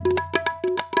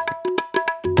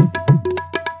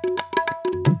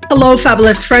Hello,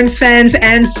 fabulous friends, fans,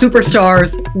 and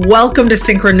superstars. Welcome to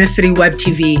Synchronicity Web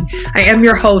TV. I am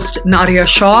your host, Nadia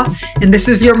Shaw, and this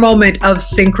is your moment of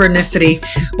synchronicity.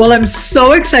 Well, I'm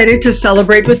so excited to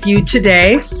celebrate with you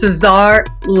today, César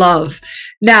Love.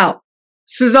 Now,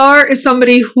 César is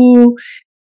somebody who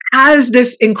has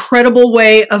this incredible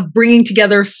way of bringing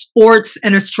together sports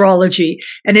and astrology.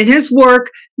 And in his work,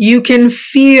 you can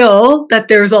feel that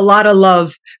there's a lot of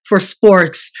love for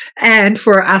sports and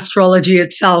for astrology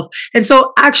itself. And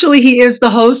so actually he is the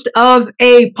host of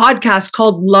a podcast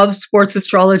called Love Sports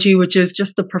Astrology, which is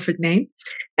just the perfect name.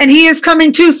 And he is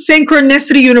coming to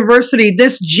Synchronicity University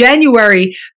this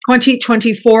January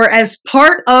 2024 as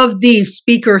part of the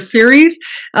speaker series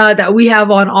that we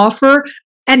have on offer.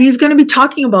 And he's going to be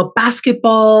talking about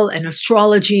basketball and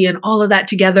astrology and all of that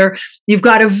together. You've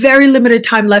got a very limited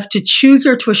time left to choose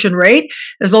your tuition rate,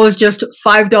 as low as just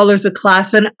 $5 a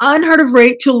class, an unheard of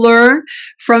rate to learn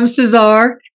from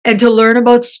César and to learn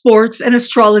about sports and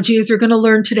astrology, as you're going to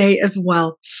learn today as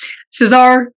well.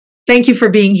 César, thank you for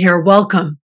being here.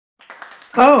 Welcome.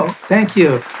 Oh, thank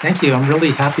you. Thank you. I'm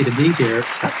really happy to be here.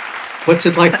 What's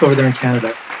it like over there in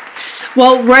Canada?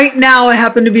 Well, right now I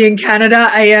happen to be in Canada.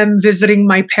 I am visiting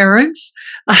my parents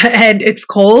and it's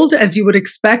cold, as you would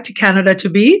expect Canada to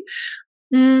be.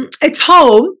 It's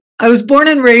home. I was born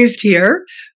and raised here,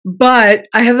 but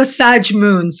I have a Sag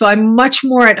moon, so I'm much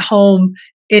more at home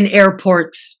in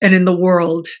airports and in the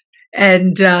world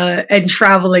and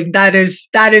traveling. That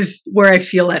is where I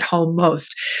feel at home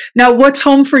most. Now, what's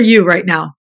home for you right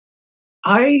now?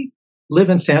 I live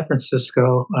in San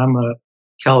Francisco. I'm a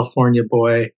California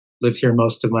boy. Lived here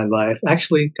most of my life.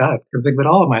 Actually, God, everything but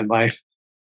all of my life.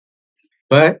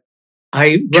 But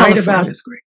I write about,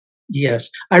 great.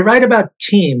 yes, I write about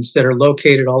teams that are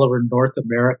located all over North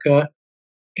America.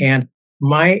 And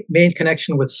my main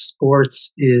connection with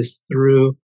sports is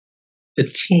through the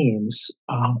teams.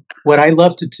 What I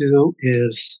love to do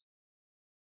is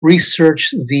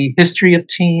research the history of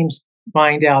teams,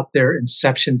 find out their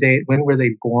inception date, when were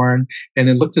they born, and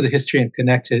then look to the history and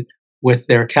connect it with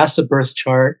their cast of birth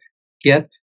chart,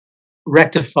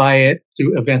 rectify it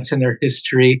through events in their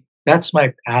history. That's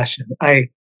my passion. I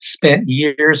spent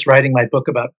years writing my book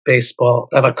about baseball.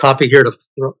 I have a copy here to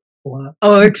throw.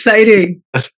 Oh, exciting.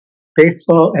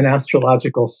 Baseball and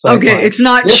astrological cycle. Okay, it's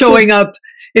not showing up.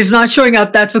 It's not showing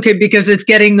up. That's okay because it's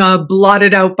getting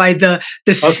blotted out by the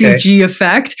CG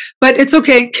effect. But it's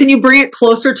okay. Can you bring it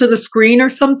closer to the screen or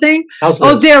something?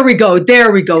 Oh, there we go.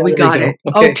 There we go. We got it.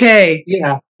 Okay.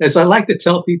 Yeah. As I like to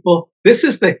tell people, this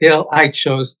is the hill I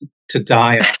chose to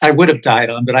die on. I would have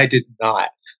died on, but I did not.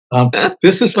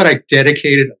 This is what I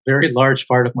dedicated a very large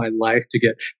part of my life to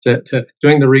get to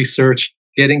doing the research,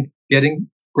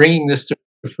 bringing this to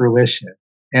fruition.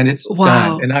 And it's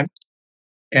done.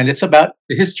 And it's about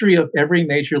the history of every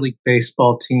Major League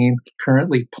Baseball team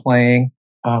currently playing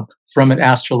from an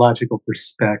astrological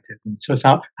perspective. And so it's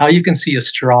how you can see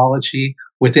astrology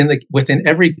within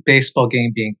every baseball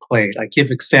game being played. I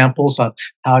give examples on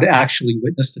how to actually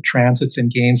witness the transits in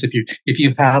games if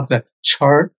you have the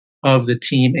chart of the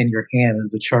team in your hand and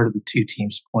the chart of the two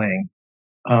teams playing.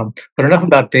 But enough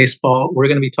about baseball. We're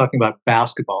going to be talking about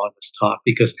basketball in this talk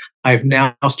because I've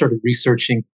now started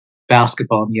researching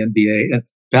basketball in the NBA, and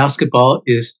basketball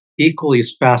is equally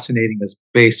as fascinating as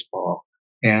baseball.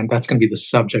 And that's going to be the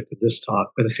subject of this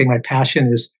talk. But I think my passion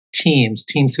is teams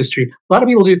history. A lot of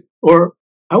people do, or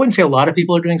I wouldn't say a lot of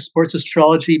people are doing sports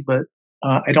astrology, but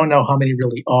I don't know how many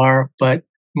really are. But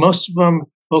most of them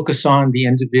focus on the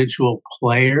individual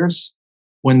players.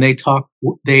 When they talk,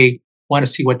 they want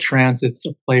to see what transits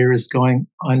a player is going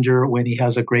under when he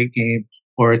has a great game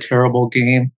or a terrible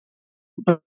game.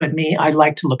 But me, I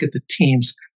like to look at the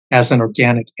teams as an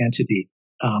organic entity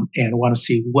and want to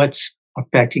see what's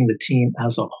affecting the team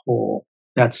as a whole.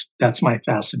 That's my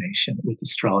fascination with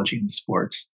astrology and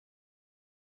sports.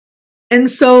 And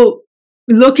so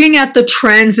looking at the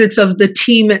transits of the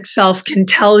team itself can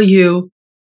tell you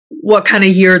what kind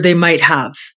of year they might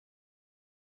have.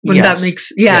 That makes,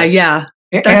 yeah.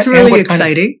 That's really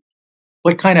exciting.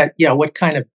 What kind of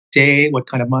day, what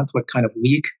kind of month, what kind of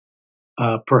week?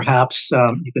 Perhaps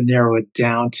you can narrow it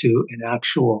down to an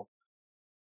actual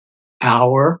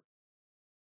hour.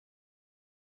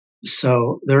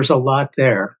 So there's a lot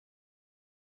there.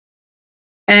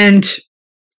 And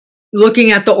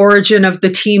looking at the origin of the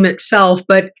team itself.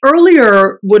 But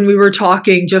earlier when we were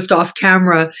talking just off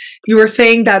camera, you were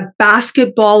saying that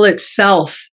basketball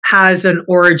itself has an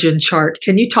origin chart.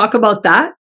 Can you talk about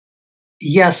that?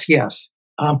 Yes.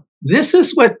 This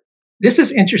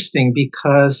is interesting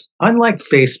because unlike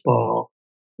baseball,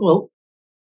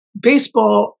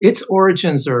 its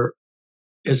origins are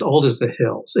as old as the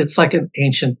hills. It's like an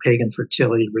ancient pagan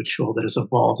fertility ritual that has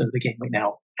evolved into the game we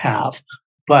now have.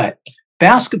 But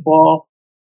basketball,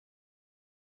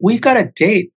 we've got a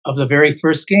date of the very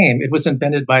first game. It was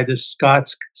invented by this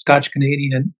Scotch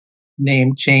Canadian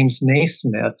named James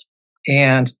Naismith,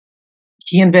 and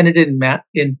he invented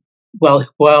it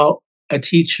while a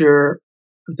teacher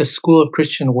at the School of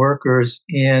Christian Workers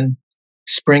in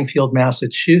Springfield,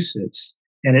 Massachusetts,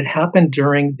 and it happened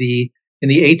in the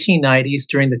 1890s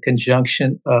during the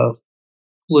conjunction of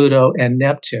Pluto and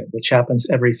Neptune, which happens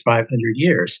every 500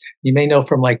 years. You may know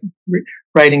from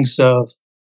writings of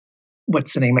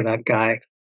what's the name of that guy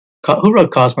who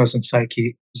wrote Cosmos and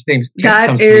Psyche. His name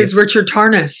that is Richard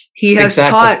Tarnas. He has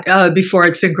exactly. taught before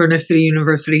at Synchronicity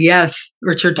University. Yes,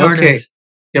 Richard Tarnas. Okay.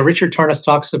 Yeah, Richard Tarnas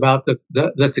talks about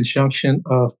the conjunction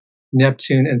of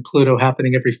Neptune and Pluto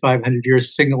happening every 500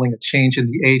 years, signaling a change in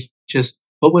the ages.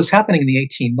 What was happening in the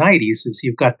 1890s is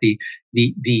you've got the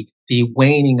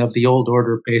waning of the old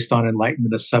order based on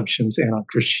Enlightenment assumptions and on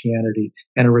Christianity,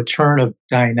 and a return of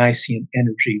Dionysian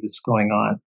energy that's going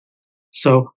on.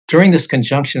 So during this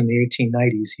conjunction in the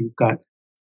 1890s, you've got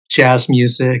jazz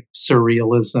music,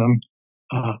 surrealism,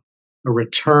 a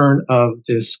return of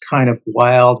this kind of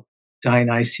wild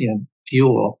Dionysian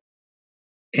fuel.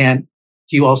 And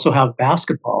you also have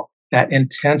basketball. That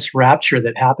intense rapture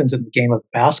that happens in the game of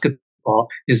basketball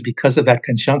is because of that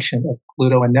conjunction of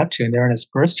Pluto and Neptune there in his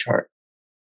birth chart.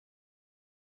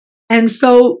 And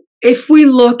so if we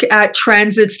look at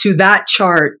transits to that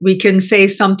chart, we can say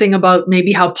something about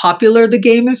maybe how popular the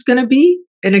game is going to be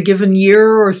in a given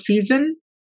year or season.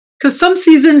 Because some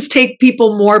seasons take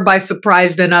people more by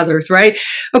surprise than others, right?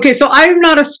 Okay, so I'm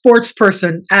not a sports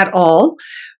person at all,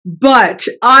 but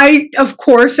I, of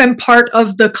course, am part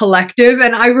of the collective.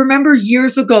 And I remember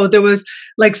years ago, there was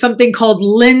like something called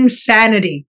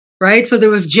Linsanity, right? So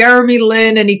there was Jeremy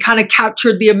Lin, and he kind of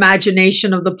captured the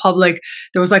imagination of the public.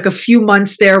 There was like a few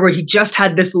months there where he just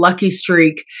had this lucky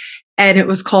streak, and it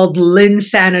was called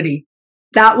Linsanity.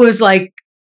 That was like,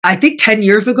 I think 10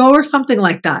 years ago or something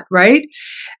like that, right?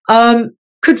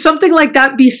 Could something like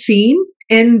that be seen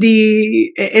in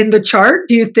the chart,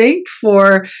 do you think,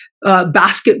 for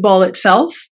basketball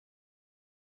itself?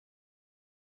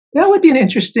 That would be an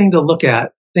interesting thing to look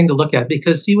at,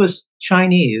 because he was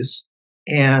Chinese,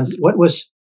 and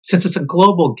since it's a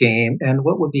global game, and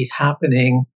what would be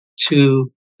happening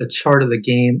to the chart of the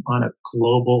game on a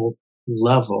global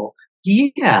level?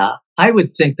 Yeah, I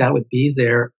would think that would be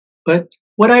there. But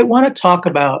what I want to talk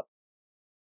about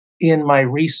in my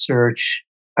research,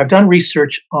 I've done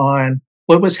research on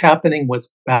what was happening with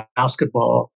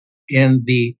basketball in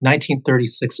the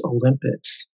 1936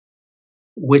 Olympics,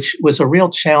 which was a real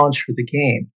challenge for the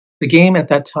game. The game at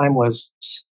that time the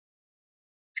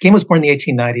game was born in the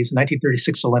 1890s. The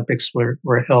 1936 Olympics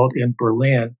were held in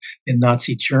Berlin in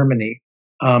Nazi Germany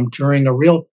during a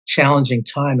real challenging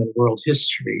time in world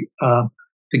history.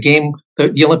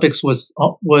 The Olympics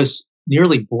was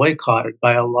nearly boycotted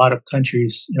by a lot of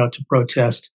countries, to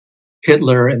protest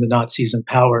Hitler and the Nazis in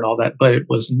power and all that, but it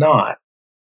was not.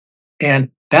 And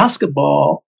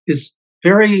basketball is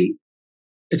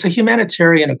it's a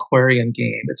humanitarian Aquarian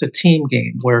game. It's a team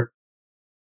game where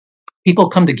people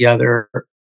come together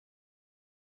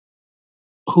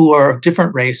who are of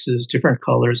different races, different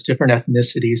colors, different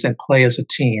ethnicities, and play as a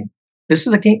team. This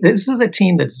is a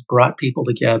team that's brought people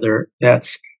together,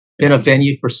 that's been a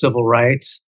venue for civil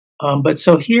rights. But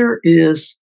so here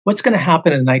is what's going to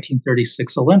happen in the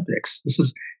 1936 Olympics.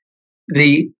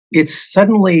 It's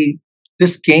suddenly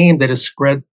this game that is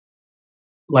spread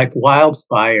like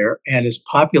wildfire and is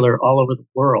popular all over the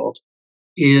world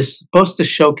is supposed to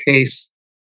showcase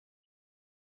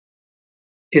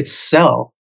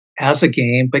itself as a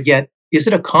game, but yet is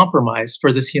it a compromise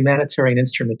for this humanitarian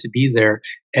instrument to be there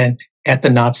and at the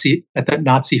Nazi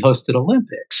hosted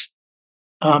Olympics?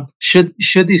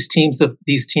 Should these teams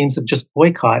have just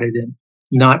boycotted and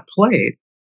not played?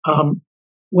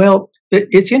 Well,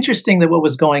 it's interesting that what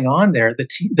was going on there,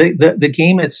 the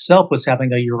game itself was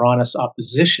having a Uranus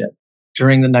opposition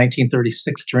during the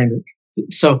 1936.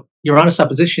 So Uranus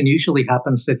opposition usually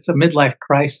happens. It's a midlife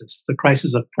crisis. It's a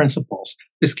crisis of principles.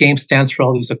 This game stands for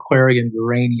all these Aquarian,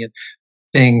 Uranian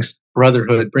things,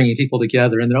 brotherhood, bringing people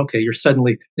together, and then you're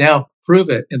suddenly now prove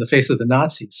it in the face of the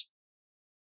Nazis.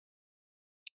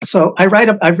 So I've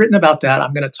written about that.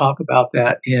 I'm going to talk about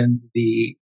that in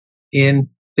the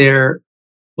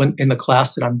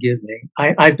class that I'm giving.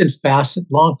 I've been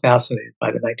long fascinated by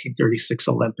the 1936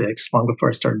 Olympics, long before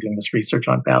I started doing this research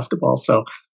on basketball. So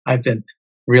I've been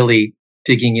really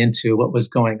digging into what was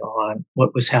going on,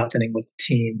 what was happening with the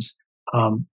teams.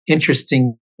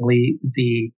 Interestingly,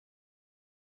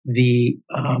 the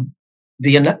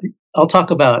I'll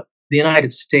talk about the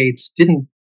United States didn't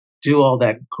do all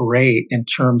that great in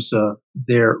terms of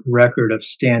their record of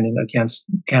standing against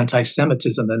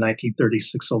anti-Semitism in the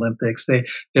 1936 Olympics.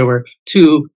 There were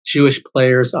two Jewish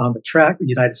players on the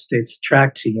United States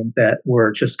track team that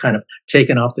were just kind of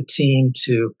taken off the team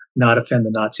to not offend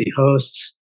the Nazi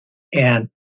hosts. And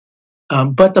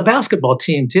but the basketball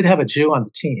team did have a Jew on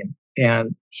the team,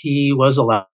 and he was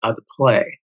allowed to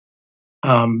play.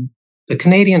 The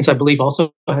Canadians, I believe,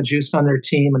 also had Jews on their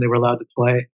team, and they were allowed to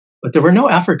play. But there were no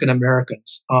African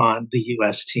Americans on the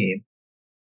U.S. team.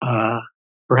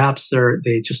 Perhaps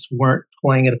they just weren't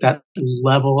playing it at that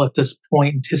level at this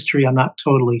point in history. I'm not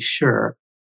totally sure.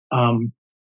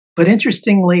 But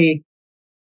interestingly,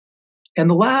 in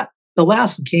the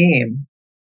last game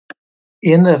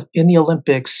in the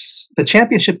Olympics, the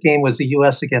championship game was the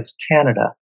U.S. against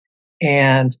Canada,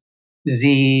 and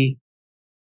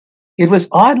it was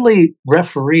oddly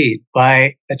refereed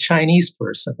by a Chinese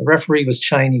person. The referee was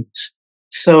Chinese.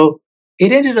 So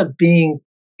it ended up being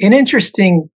an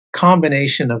interesting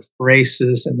combination of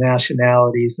races and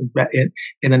nationalities in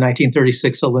the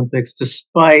 1936 Olympics,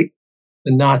 despite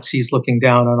the Nazis looking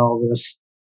down on all this.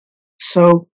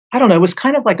 So I don't know. It was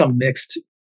kind of like a mixed.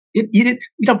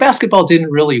 Basketball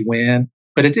didn't really win,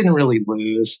 but it didn't really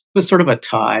lose. It was sort of a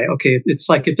tie. Okay, it's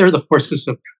like if they're the forces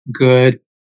of good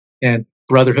and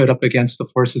brotherhood up against the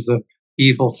forces of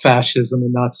evil, fascism,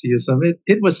 and Nazism,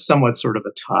 it was somewhat sort of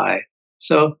a tie.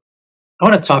 So I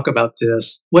want to talk about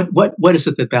this. What is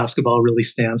it that basketball really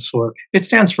stands for? It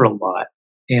stands for a lot.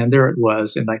 And there it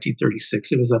was in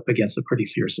 1936. It was up against a pretty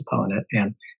fierce opponent.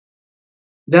 And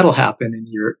that'll happen in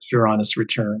your honest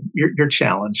return. You're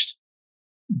challenged.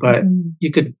 But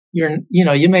you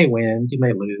may win, you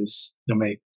may lose, you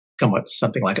may come with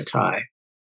something like a tie.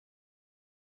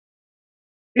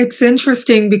 It's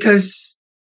interesting because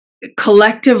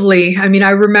collectively, I mean,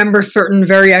 I remember certain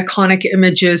very iconic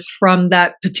images from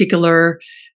that particular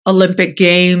Olympic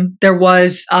game. There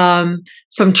was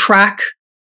some track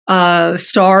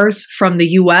stars from the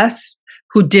US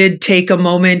who did take a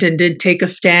moment and did take a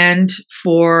stand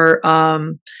for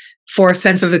a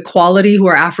sense of equality, who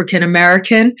are African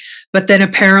American. But then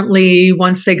apparently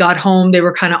once they got home, they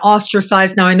were kind of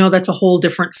ostracized. Now I know that's a whole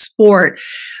different sport.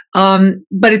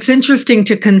 But it's interesting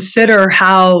to consider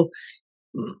how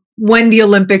when the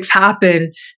Olympics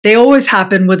happen, they always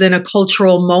happen within a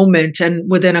cultural moment and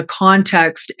within a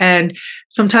context. And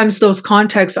sometimes those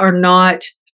contexts are not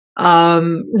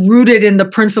rooted in the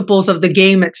principles of the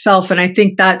game itself. And I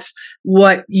think that's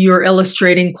what you're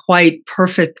illustrating quite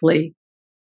perfectly.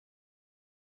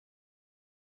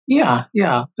 Yeah.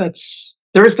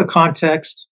 There is the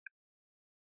context.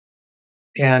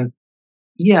 And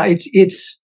yeah,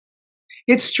 it's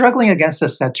struggling against a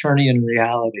Saturnian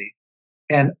reality.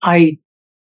 And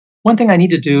one thing I need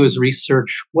to do is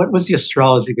research what was the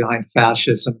astrology behind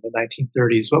fascism in the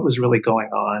 1930s? What was really going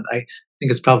on? I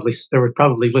think there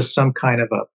probably was some kind of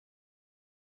a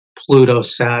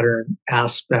Pluto-Saturn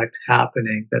aspect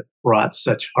happening that brought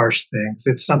such harsh things.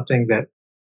 It's something that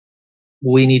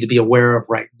we need to be aware of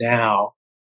right now.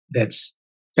 That's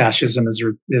fascism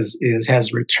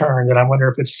has returned, and I wonder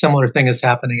if a similar thing is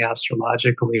happening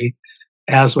astrologically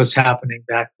as was happening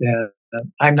back then.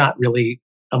 I'm not really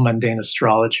a mundane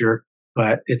astrologer,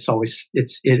 but it's going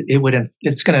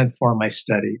to inform my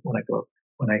study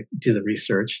when I do the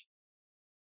research.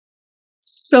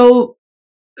 So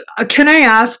can I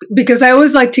ask, because I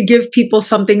always like to give people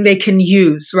something they can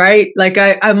use, right? Like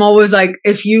I'm always like,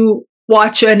 if you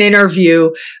watch an interview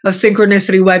of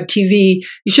Synchronicity Web TV,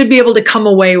 you should be able to come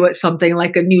away with something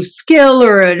like a new skill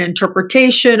or an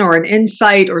interpretation or an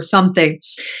insight or something.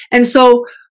 And so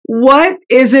what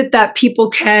is it that people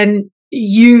can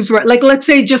use? Like, let's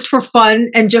say just for fun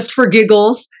and just for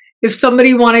giggles, if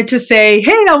somebody wanted to say,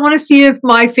 hey, I want to see if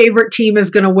my favorite team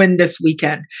is going to win this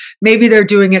weekend. Maybe they're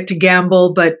doing it to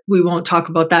gamble, but we won't talk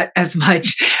about that as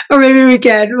much. Or maybe we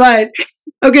can. But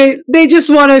okay, they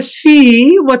just want to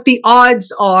see what the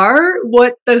odds are,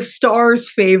 what the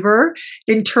stars favor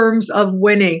in terms of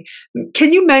winning.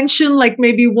 Can you mention like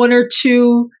maybe one or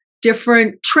two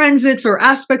different transits or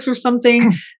aspects or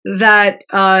something that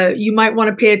you might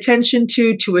want to pay attention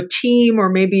to a team,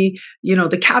 or maybe,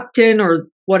 the captain or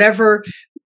whatever?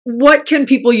 What can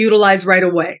people utilize right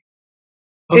away?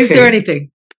 Okay. Is there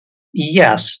anything?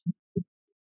 Yes.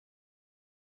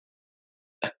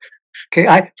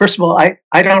 Okay. First of all,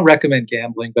 I don't recommend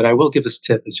gambling, but I will give this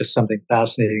tip. It's just something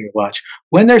fascinating to watch.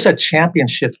 When there's a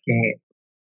championship game,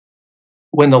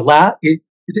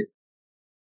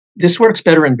 this works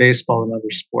better in baseball and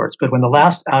other sports, but when the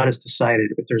last out is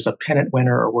decided, if there's a pennant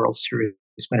winner or World Series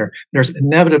winter. There's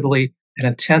inevitably an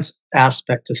intense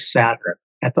aspect to Saturn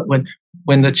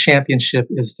when the championship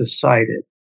is decided.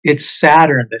 It's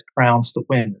Saturn that crowns the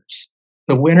winners.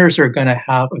 The winners are going to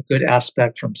have a good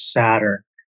aspect from Saturn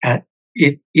at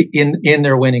in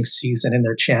their winning season, in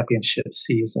their championship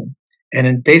season. And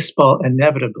in baseball,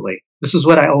 inevitably, this is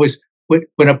what I always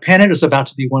when a pennant is about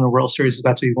to be won, a World Series is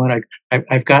about to be won.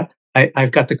 I've got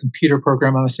the computer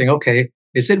program. I'm saying, okay,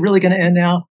 is it really going to end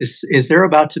now? Is there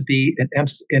about to be an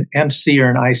MC or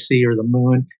an IC or the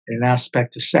moon in an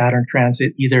aspect of Saturn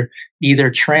transit? Either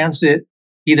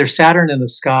Saturn in the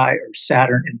sky or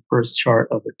Saturn in the birth chart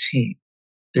of a team.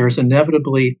 There is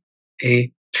inevitably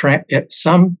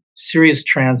some serious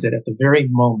transit at the very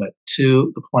moment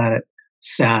to the planet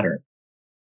Saturn.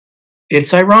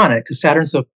 It's ironic because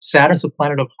Saturn's a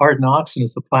planet of hard knocks, and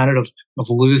it's the planet of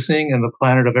losing and the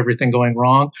planet of everything going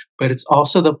wrong. But it's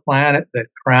also the planet that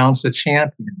crowns the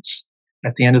champions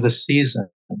at the end of the season.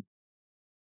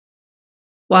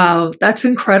 Wow, that's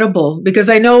incredible. Because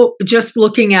I know just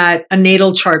looking at a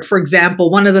natal chart, for example,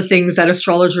 one of the things that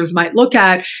astrologers might look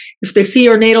at, if they see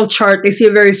your natal chart, they see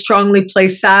a very strongly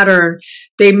placed Saturn,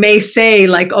 they may say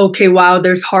like, okay, wow,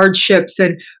 there's hardships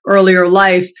in earlier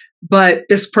life, but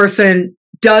this person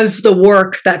does the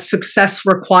work that success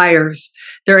requires.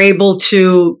 They're able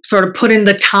to sort of put in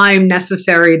the time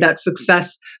necessary that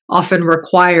success often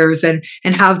requires and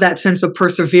have that sense of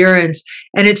perseverance.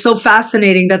 And it's so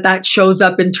fascinating that shows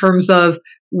up in terms of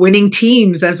winning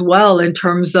teams as well, in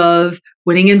terms of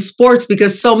winning in sports,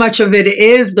 because so much of it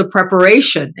is the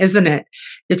preparation, isn't it?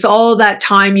 It's all that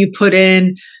time you put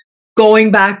in,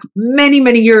 going back many,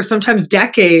 many years, sometimes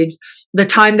decades, the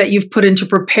time that you've put in to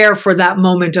prepare for that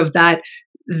moment of that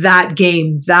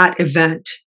game, that event.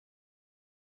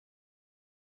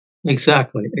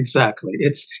 Exactly.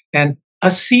 And a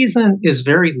season is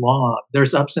very long.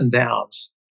 There's ups and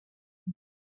downs.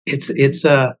 You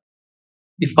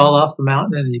fall off the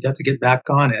mountain and you got to get back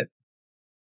on it.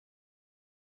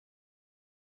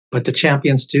 But the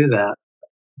champions do that.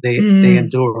 They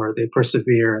endure, they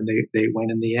persevere, and they win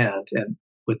in the end. And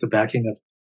with the backing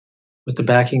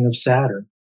of Saturn,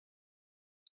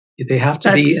 they have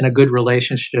to be in a good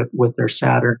relationship with their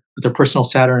Saturn, with their personal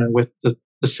Saturn, and with the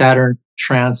Saturn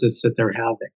transits that they're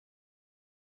having.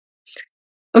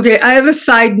 Okay, I have a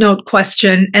side note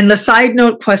question, and the side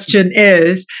note question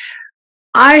is,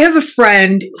 I have a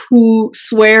friend who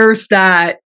swears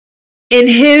that in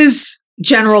his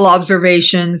general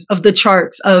observations of the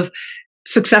charts of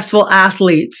successful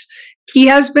athletes, he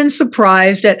has been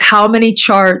surprised at how many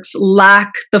charts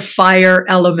lack the fire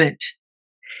element.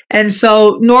 And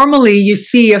so normally you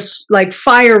see like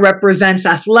fire represents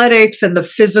athletics and the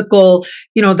physical,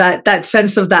 that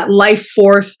sense of that life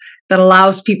force that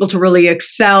allows people to really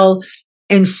excel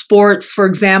in sports, for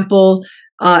example,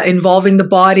 involving the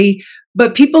body.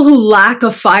 But people who lack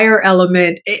a fire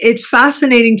element, it's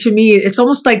fascinating to me. It's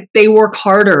almost like they work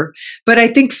harder. But I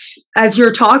think as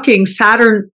you're talking,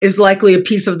 Saturn is likely a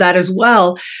piece of that as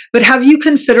well. But have you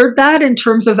considered that in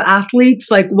terms of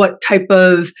athletes, like what type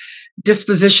of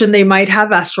disposition they might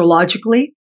have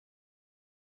astrologically?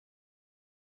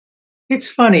 It's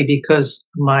funny because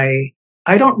I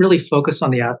don't really focus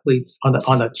on the athletes, on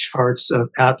the charts of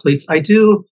athletes. I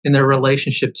do in their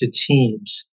relationship to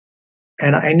teams.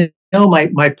 And I know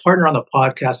my partner on the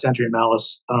podcast, Andrea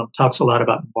Malice, talks a lot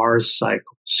about Mars cycles.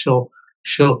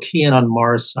 She'll key in on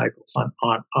Mars cycles on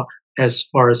as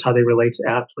far as how they relate to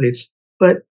athletes.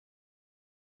 But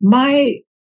my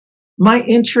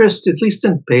interest, at least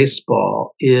in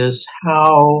baseball, is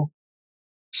how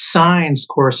signs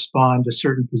correspond to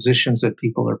certain positions that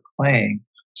people are playing.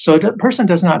 So the person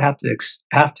does not have to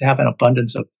have an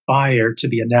abundance of fire to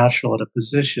be a natural at a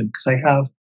position, because I have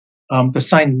the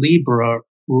sign Libra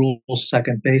rules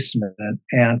second baseman,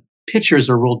 and pitchers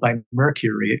are ruled by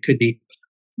Mercury.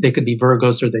 They could be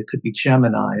Virgos or they could be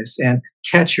Geminis, and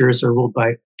catchers are ruled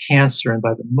by Cancer and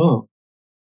by the moon.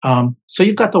 So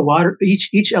you've got the water.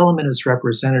 Each element is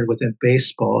represented within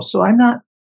baseball. So I know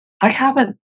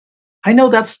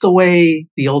that's the way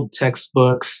the old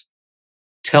textbooks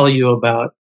tell you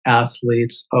about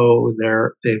athletes. Oh,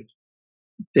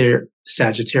 they're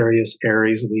Sagittarius,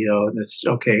 Aries, Leo, and it's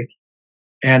okay.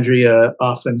 Andrea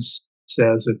often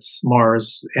says it's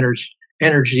Mars,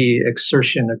 energy,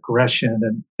 exertion, aggression,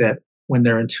 and that when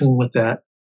they're in tune with that,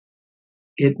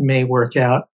 it may work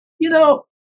out.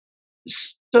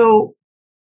 So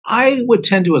I would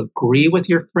tend to agree with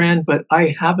your friend, but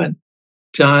I haven't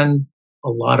done a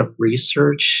lot of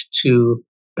research to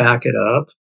back it up.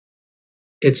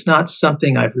 It's not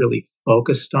something I've really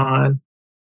focused on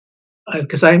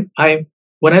because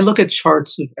when I look at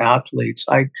charts of athletes,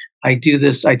 I do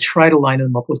this. I try to line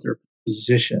them up with their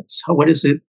positions. What is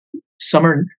it? Some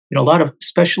are, a lot of,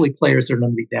 especially players that are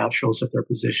known to be naturals at their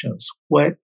positions.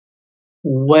 What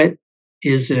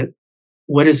is it?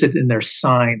 What is it in their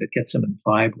sign that gets them in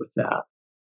vibe with that?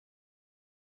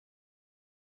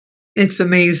 It's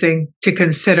amazing to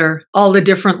consider all the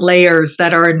different layers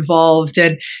that are involved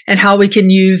and how we can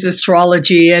use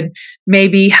astrology, and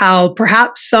maybe how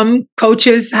perhaps some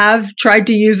coaches have tried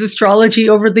to use astrology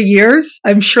over the years.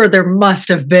 I'm sure there must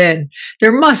have been.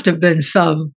 There must have been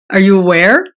some. Are you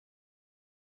aware?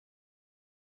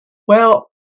 Well,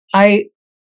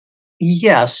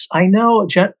 yes, I know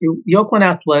the Oakland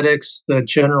Athletics, the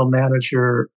general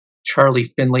manager, Charlie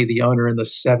Finley, the owner in the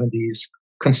 70s,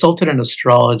 consulted an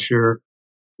astrologer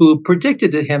who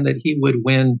predicted to him that he would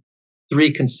win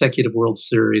 3 consecutive World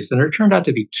Series, and it turned out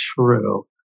to be true.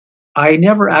 I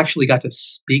never actually got to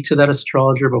speak to that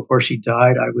astrologer before she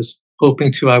died. I was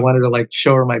hoping to. I wanted to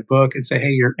show her my book and say, "Hey,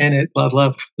 you're in it, blah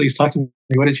blah. Please talk to me.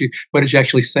 What did you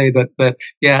actually say?" That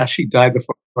yeah, she died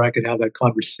before I could have that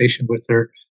conversation with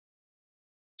her.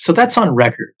 So that's on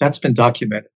record. That's been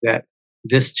documented that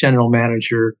this general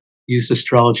manager used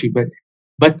astrology, but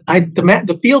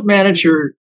the field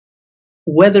manager,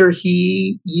 whether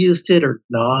he used it or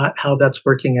not, how that's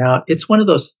working out, it's one of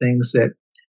those things that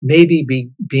maybe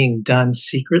being done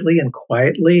secretly and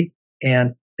quietly,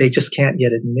 and they just can't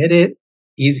yet admit it,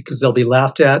 either because they'll be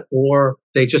laughed at, or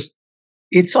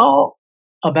it's all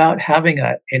about having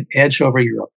an edge over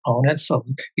your opponent. So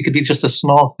it could be just a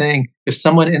small thing. If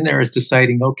someone in there is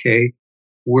deciding, okay,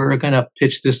 we're going to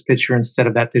pitch this pitcher instead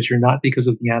of that pitcher, not because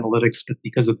of the analytics, but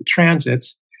because of the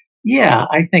transits. Yeah,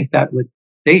 I think that would,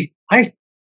 yeah,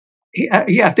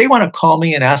 if they want to call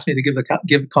me and ask me to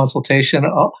give a consultation,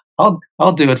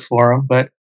 I'll do it for them. But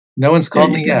no one's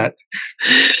called me yet.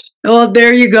 Well,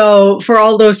 there you go. For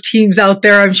all those teams out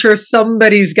there, I'm sure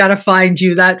somebody's got to find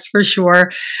you. That's for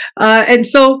sure. And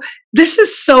so this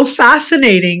is so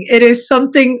fascinating. It is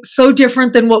something so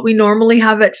different than what we normally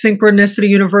have at Synchronicity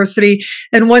University.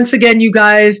 And once again, you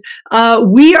guys,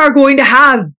 we are going to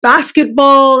have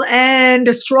basketball and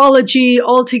astrology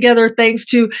all together thanks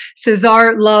to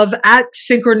César Love at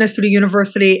Synchronicity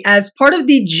University as part of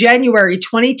the January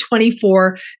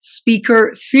 2024 speaker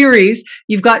series.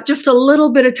 You've got just a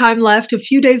little bit of time left, a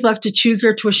few days left to choose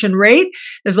your tuition rate,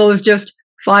 as low as just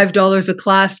 $5 a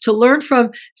class to learn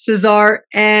from César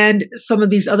and some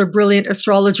of these other brilliant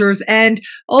astrologers, and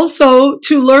also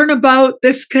to learn about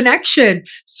this connection,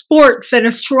 sports and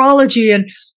astrology, and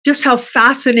just how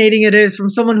fascinating it is from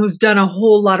someone who's done a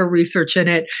whole lot of research in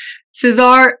it.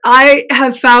 César, I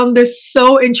have found this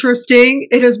so interesting.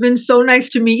 It has been so nice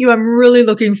to meet you. I'm really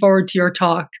looking forward to your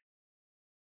talk.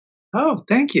 Oh,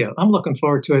 thank you. I'm looking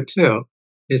forward to it too.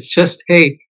 It's just,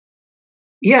 hey,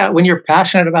 yeah, when you're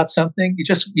passionate about something, you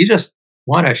just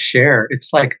want to share.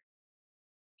 It's like,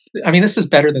 I mean, this is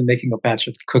better than making a batch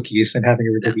of cookies and having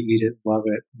everybody eat it and love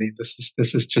it. I mean, this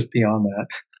is just beyond that.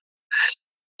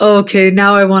 Okay,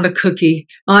 now I want a cookie,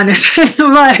 honestly.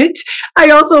 But I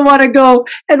also want to go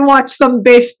and watch some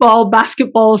baseball,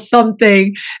 basketball,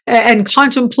 something, and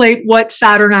contemplate what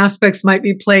Saturn aspects might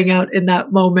be playing out in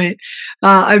that moment.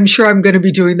 I'm sure I'm going to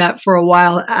be doing that for a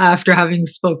while after having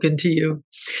spoken to you.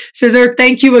 César,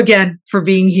 thank you again for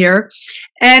being here.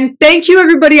 And thank you,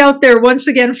 everybody out there, once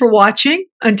again for watching.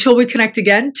 Until we connect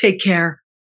again, take care.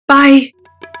 Bye.